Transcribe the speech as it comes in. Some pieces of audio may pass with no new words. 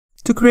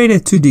To create a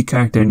 2D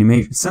character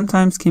animation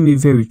sometimes can be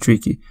very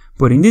tricky,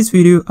 but in this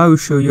video I will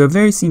show you a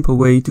very simple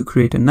way to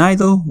create an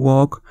idle,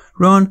 walk,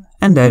 run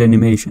and dead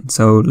animation,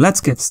 so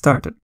let's get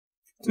started.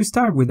 To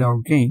start with our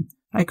game,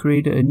 I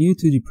created a new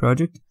 2D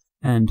project,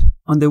 and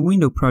on the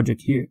window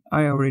project here,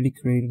 I already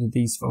created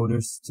these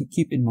folders to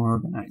keep it more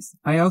organized.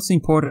 I also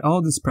imported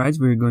all the sprites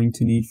we're going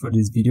to need for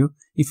this video.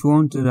 If you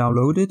want to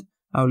download it,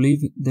 I'll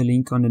leave the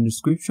link on the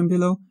description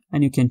below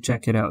and you can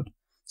check it out.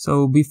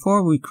 So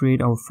before we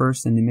create our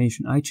first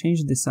animation, I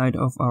changed the size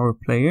of our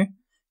player,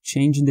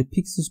 changing the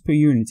pixels per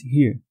unit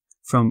here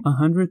from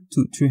 100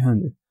 to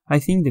 300. I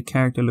think the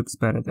character looks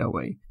better that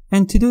way.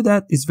 And to do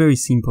that is very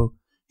simple.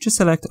 Just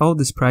select all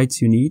the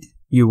sprites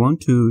you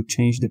want to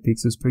change the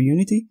pixels per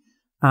unity,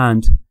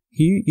 and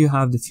here you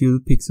have the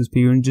few pixels per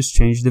unit. Just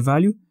change the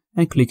value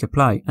and click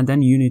apply, and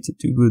then Unity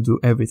will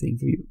do everything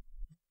for you.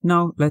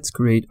 Now let's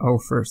create our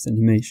first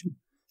animation.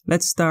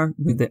 Let's start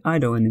with the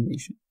idle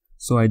animation.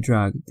 So I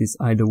drag this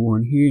idle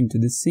one here into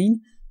the scene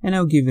and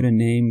I'll give it a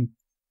name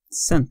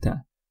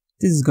Santa.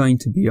 This is going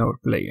to be our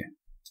player.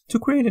 To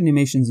create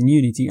animations in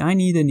Unity, I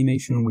need an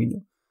animation window.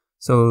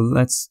 So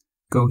let's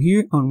go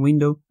here on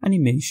window,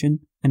 animation,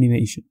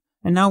 animation.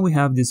 And now we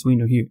have this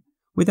window here.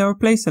 With our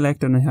play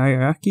select on the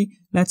hierarchy,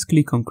 let's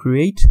click on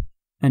create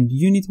and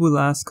Unity will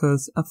ask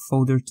us a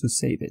folder to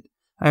save it.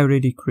 I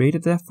already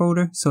created that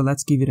folder, so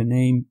let's give it a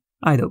name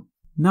idle.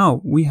 Now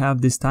we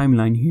have this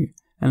timeline here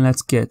and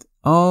let's get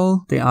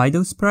all the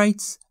idle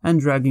sprites and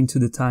drag into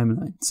the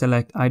timeline.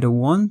 Select idle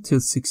 1 till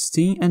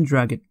 16 and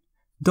drag it.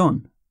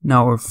 Done.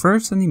 Now our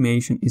first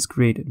animation is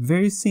created.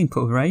 Very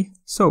simple, right?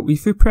 So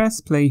if we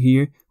press play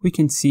here, we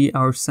can see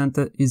our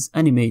Santa is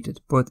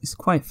animated, but it's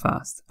quite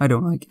fast. I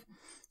don't like it.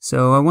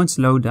 So I want to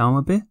slow down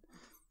a bit.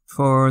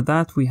 For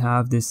that we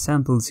have the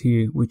samples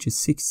here, which is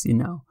 60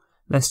 now.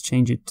 Let's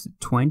change it to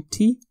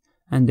 20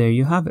 and there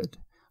you have it.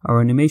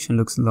 Our animation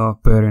looks a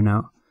lot better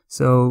now.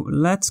 So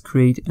let's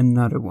create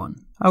another one.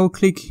 I will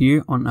click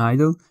here on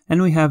idle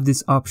and we have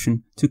this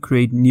option to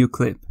create new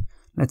clip.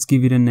 Let's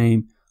give it a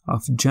name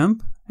of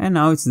jump, and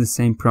now it's the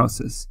same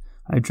process.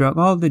 I drag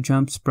all the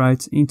jump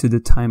sprites into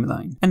the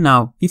timeline. And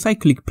now if I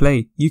click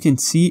play, you can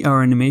see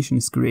our animation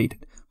is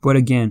created. But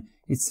again,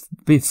 it's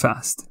a bit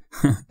fast.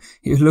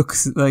 It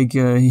looks like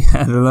he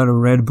had a lot of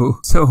Red Bull.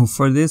 So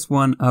for this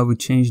one, I would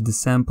change the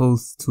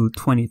samples to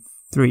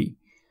 23.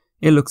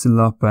 It looks a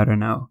lot better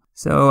now.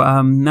 So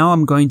now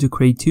I'm going to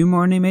create two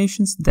more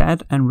animations,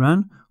 dead and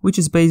run, which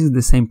is basically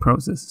the same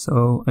process.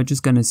 So I'm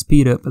just gonna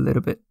speed up a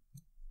little bit.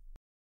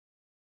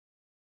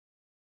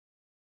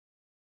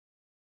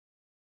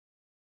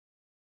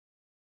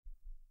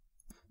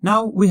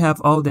 Now we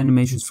have all the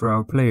animations for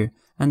our player,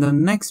 and on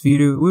the next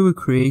video we will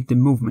create the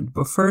movement,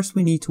 but first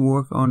we need to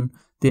work on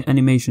the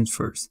animations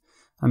first.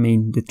 I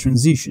mean the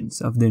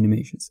transitions of the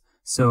animations.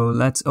 So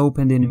let's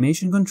open the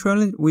animation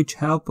controller, which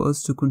help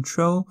us to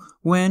control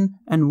when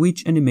and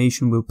which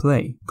animation will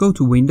play. Go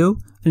to window,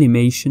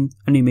 animation,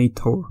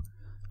 animator.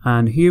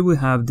 And here we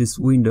have this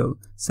window.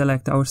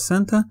 Select our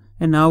Santa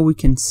and now we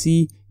can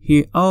see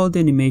here all the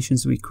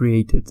animations we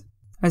created.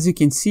 As you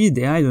can see,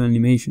 the idle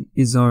animation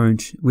is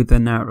orange with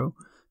an arrow.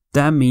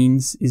 That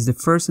means it's the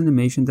first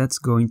animation that's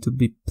going to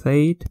be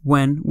played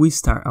when we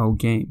start our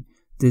game.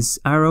 This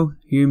arrow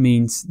here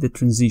means the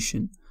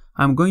transition.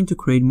 I'm going to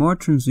create more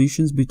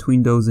transitions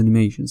between those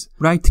animations.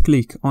 Right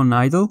click on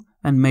idle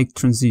and make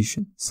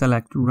transition.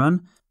 Select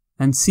run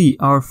and see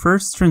our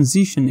first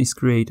transition is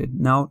created.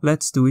 Now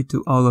let's do it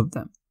to all of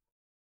them.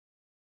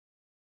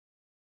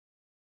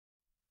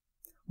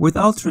 With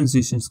all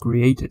transitions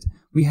created,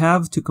 we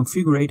have to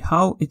configure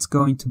how it's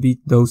going to be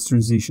those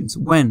transitions,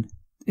 when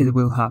it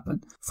will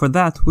happen. For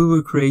that, we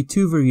will create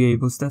two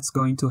variables that's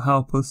going to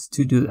help us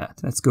to do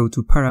that. Let's go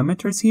to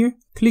parameters here,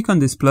 click on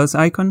this plus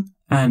icon,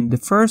 and the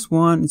first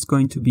one is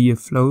going to be a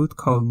float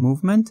called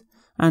movement,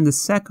 and the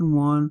second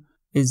one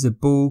is a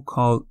bool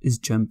called is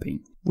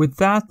jumping. With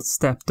that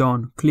step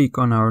done, click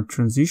on our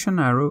transition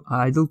arrow,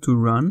 idle to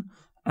run,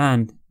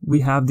 and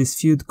we have these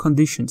few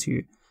conditions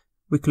here.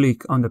 We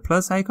click on the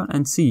plus icon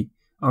and see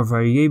our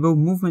variable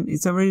movement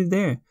is already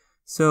there.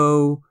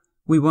 So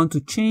we want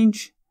to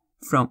change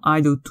from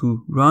idle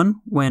to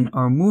run when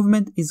our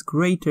movement is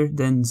greater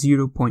than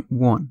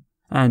 0.1.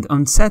 And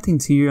on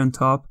settings here on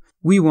top,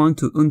 we want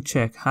to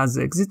uncheck has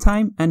exit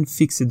time and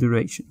fixed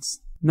durations.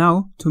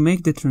 Now, to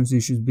make the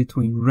transitions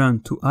between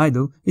run to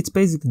idle, it's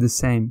basically the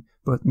same,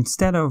 but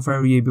instead of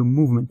variable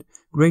movement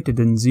greater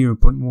than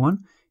 0.1,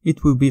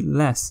 it will be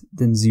less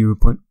than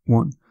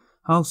 0.1.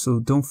 Also,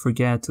 don't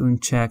forget to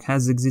uncheck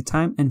has exit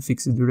time and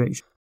fixed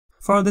duration.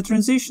 For the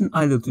transition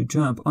idle to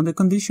jump, on the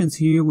conditions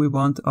here we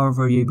want our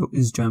variable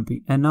is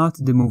jumping and not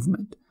the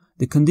movement.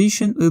 The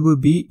condition it will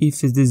be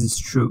if this is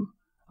true.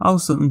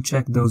 Also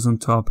uncheck those on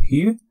top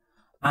here.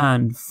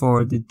 And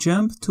for the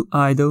jump to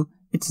idle,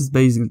 it is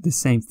basically the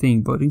same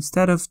thing, but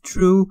instead of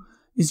true,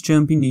 is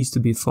jumping needs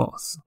to be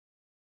false.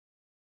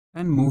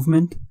 And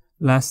movement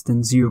less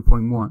than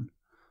 0.1.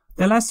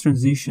 The last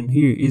transition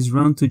here is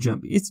run to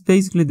jump. It's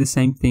basically the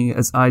same thing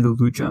as idle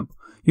to jump.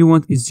 You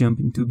want is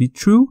jumping to be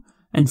true,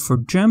 and for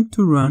jump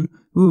to run,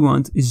 we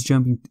want is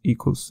jumping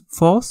equals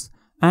false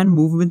and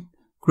movement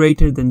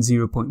greater than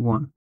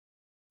 0.1.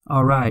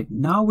 Alright,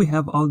 now we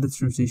have all the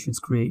transitions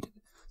created.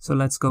 So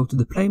let's go to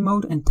the play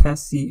mode and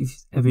test see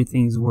if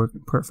everything is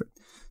working perfect.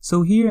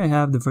 So here I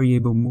have the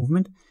variable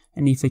movement,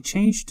 and if I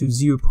change to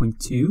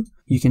 0.2,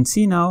 you can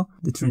see now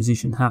the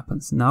transition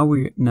happens. Now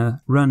we're in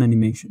a run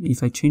animation.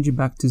 If I change it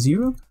back to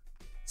 0,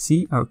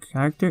 see our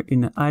character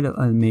in an idle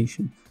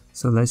animation.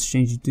 So let's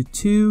change it to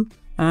 2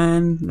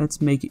 and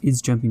let's make it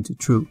is jumping to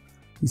true.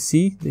 You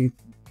see the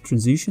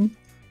transition?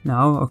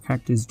 Now our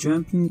character is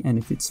jumping, and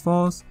if it's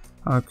false,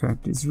 our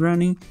character is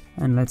running.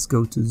 And let's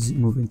go to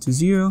move into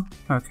 0,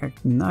 our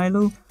character in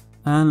idle,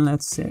 and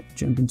let's say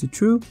jump into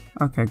true,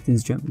 our character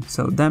is jumping.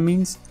 So that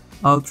means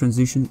our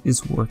transition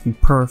is working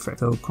perfect.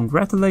 So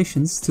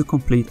congratulations to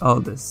complete all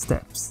the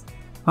steps.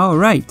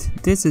 Alright,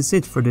 this is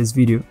it for this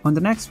video. On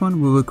the next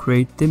one we will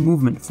create the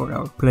movement for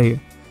our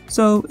player.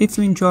 So if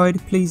you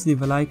enjoyed, please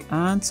leave a like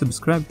and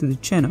subscribe to the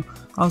channel.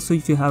 Also,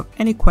 if you have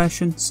any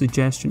question,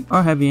 suggestion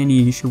or have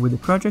any issue with the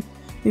project,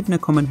 leave in a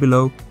comment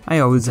below. I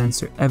always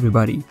answer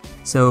everybody.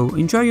 So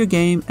enjoy your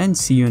game and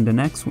see you in the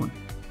next one.